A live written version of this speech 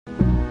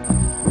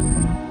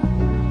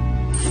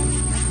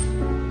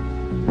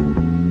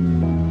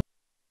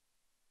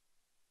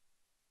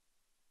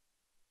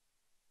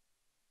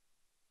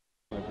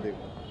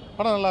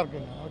படம் நல்லா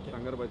இருக்குங்க. ஓகே.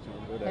 தங்கர் பச்சன்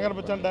தங்கர்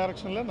பச்சன்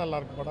டைரக்ஷனில் நல்லா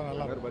இருக்கு படம்.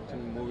 நல்லா தங்கர்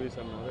பச்சன் மூவிஸ்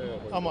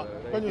ஆமாம்,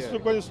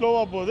 கொஞ்சம்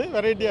ஸ்லோவாக போகுது,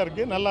 வெரைட்டியாக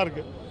இருக்குது, நல்லா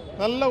இருக்குது.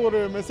 நல்ல ஒரு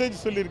மெசேஜ்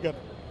சொல்லியிருக்காரு.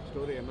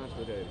 ஸ்டோரி என்ன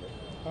ஸ்டோரி ஆயிருக்கு?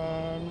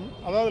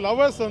 அதாவது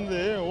லவர்ஸ் வந்து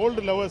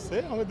ஓல்டு லவர்ஸு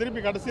அவங்க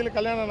திருப்பி கடைசியில்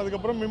கல்யாணம்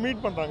ஆனதுக்கப்புறம்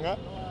மீட் பண்ணுறாங்க.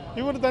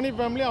 இவர் தனி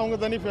ஃபேமிலி, அவங்க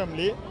தனி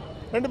ஃபேமிலி.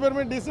 2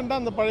 பேருமே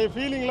டீசெண்டாக அந்த பழைய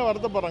ஃபீலிங்கில்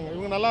வருத்தப்படுறாங்க.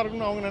 இவங்க நல்லா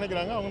இருக்கணும்னு அவங்க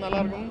நினைக்கிறாங்க, அவங்க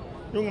நல்லா இருக்கணும்னு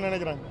இவங்க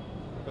நினைக்கிறாங்க.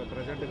 இப்போ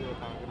ப்ரெசென்ட்டுக்கு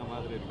பார்க்குற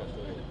மாதிரி இருக்கா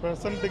ஸ்டோரி?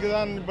 ப்ரெசென்ட்டுக்கு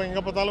தான் இப்போ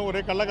எங்கே பார்த்தாலும்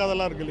ஒரே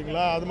கள்ளக்காதலாக இருக்குது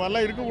இல்லைங்களா, அது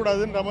மாதிரிலாம்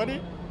இருக்கக்கூடாதுன்ற மாதிரி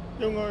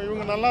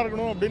இவங்க நல்லா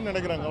இருக்கணும் அப்படின்னு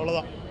நினைக்கிறாங்க.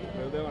 அவ்வளோதான்.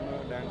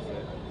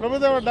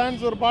 பிரபுதேவா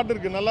டான்ஸ் ஒரு பாட்டு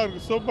இருக்குது, நல்லா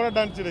இருக்குது, சூப்பராக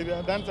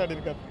டான்ஸ் ஆடி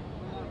இருக்கார்.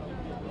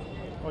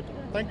 Okay,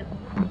 thank you.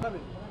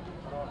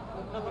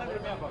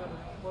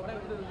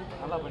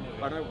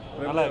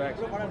 நல்லா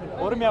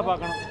பொறுமையாக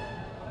பார்க்கணும்.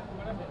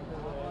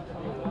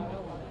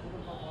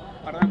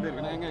 படம் எப்படி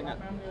இருக்குண்ணா? எங்க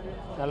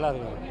நல்லா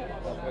இருக்கு.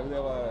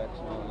 பிரபுதேவா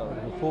ஆக்ஷன் நல்லா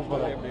இருக்கு.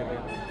 சூப்பராக எப்படி இருக்கு?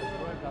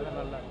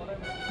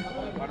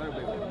 படம்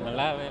எப்படி இருக்கு?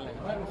 நல்லாவே இல்லை.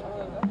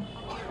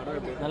 படம்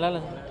எப்படி? நல்லா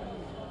இல்லை.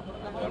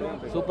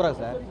 சூப்பராக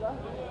சார்.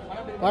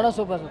 படம்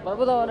சூப்பர் சார்.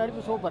 பிரபுதேவா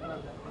நடிப்பு சூப்பர்.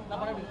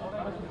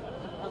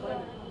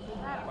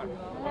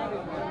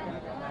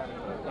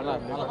 நல்லா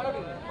நல்லா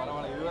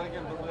பரவாயில்ல. இது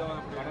வரைக்கும் பிரபுதேவா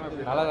படம்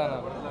எப்படி? நல்லா தானே.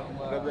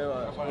 பிரபுதேவா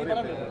ஸ்டோரி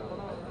எப்படி இருக்கு?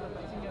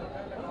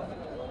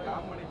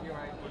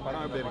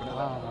 படம் எப்படி இருக்கு?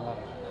 நல்லா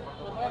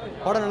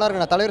படம் நல்லா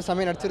இருக்குண்ணா. தலைவர்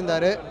செம்மையாக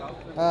நடிச்சிருந்தாரு.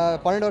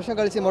 12 வருஷம்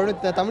கழிச்சு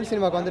மறுபடியும் தமிழ்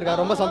சினிமாவுக்கு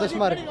வந்திருக்காரு. ரொம்ப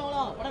சந்தோஷமாக இருக்கு.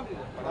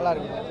 நல்லா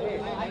இருக்கு.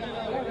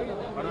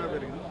 படம் எப்படி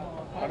இருக்கு?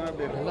 படம்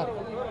எப்படி இருக்கு? நல்லா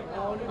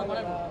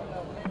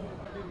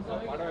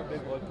படம் எப்படி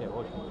இருக்கு? Okay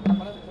okay.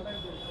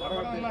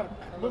 படம் நல்லா இருக்கு.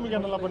 பூமிகா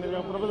நல்லா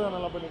பண்ணியிருக்காங்க, பிரபுதேவா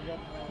நல்லா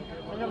பண்ணியிருக்காங்க,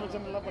 தங்கர்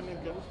பச்சன் நல்லா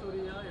பண்ணியிருக்காரு.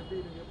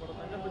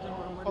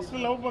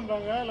 ஃபஸ்ட்டு லவ்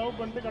பண்ணுறாங்க, லவ்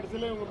பண்ணிட்டு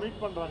கடைசியில் இவங்க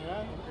மீட் பண்ணுறாங்க.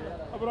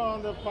 அப்புறம்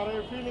அந்த பழைய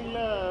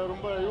ஃபீலிங்கில்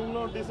ரொம்ப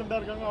இவங்களும் டீசெண்டாக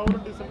இருக்காங்க,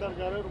 அவரும் டீசெண்டாக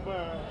இருக்காரு. ரொம்ப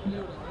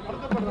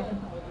வருத்தப்படுறாங்க.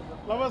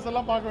 லவர்ஸ்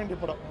எல்லாம் பார்க்க வேண்டிய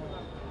படம்.